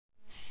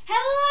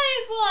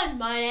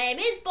my name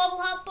is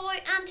Bobbleheart Boy,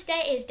 and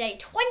today is day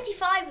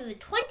 25 of the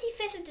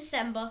 25th of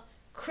December,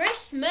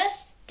 Christmas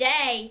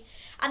Day.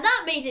 And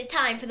that means it's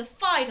time for the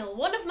final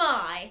one of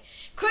my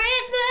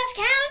Christmas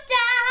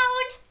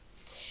Countdown!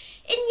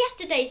 In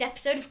yesterday's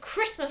episode of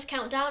Christmas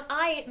Countdown,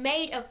 I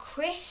made a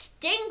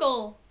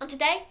Christingle, and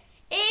today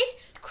is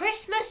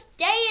Christmas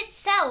Day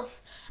itself.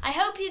 I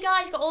hope you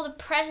guys got all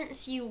the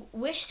presents you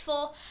wished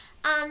for,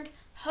 and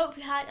hope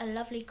you had a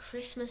lovely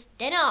Christmas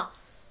dinner.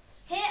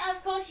 Here,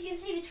 of course, you can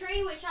see the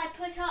tree, which I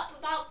put up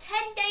about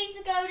 10 days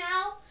ago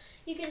now.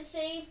 You can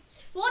see,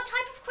 what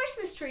type of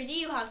Christmas tree do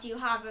you have? Do you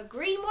have a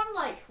green one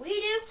like we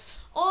do?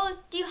 Or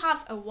do you have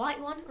a white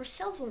one or a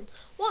silver one?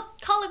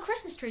 What colour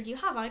Christmas tree do you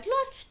have? I'd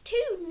love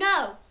to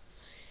know.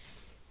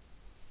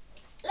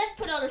 Let's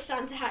put on a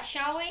Santa hat,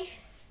 shall we?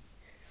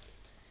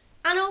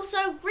 And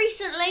also,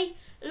 recently,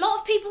 a lot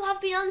of people have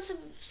been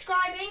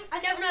unsubscribing.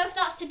 I don't know if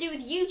that's to do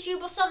with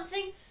YouTube or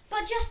something,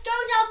 but just go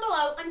down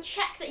below and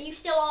check that you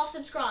still are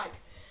subscribed.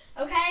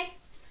 Okay?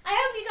 I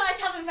hope you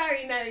guys have a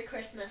very Merry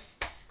Christmas.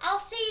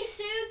 I'll see you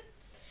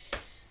soon.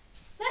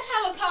 Let's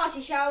have a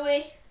party, shall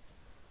we?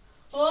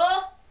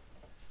 Oh!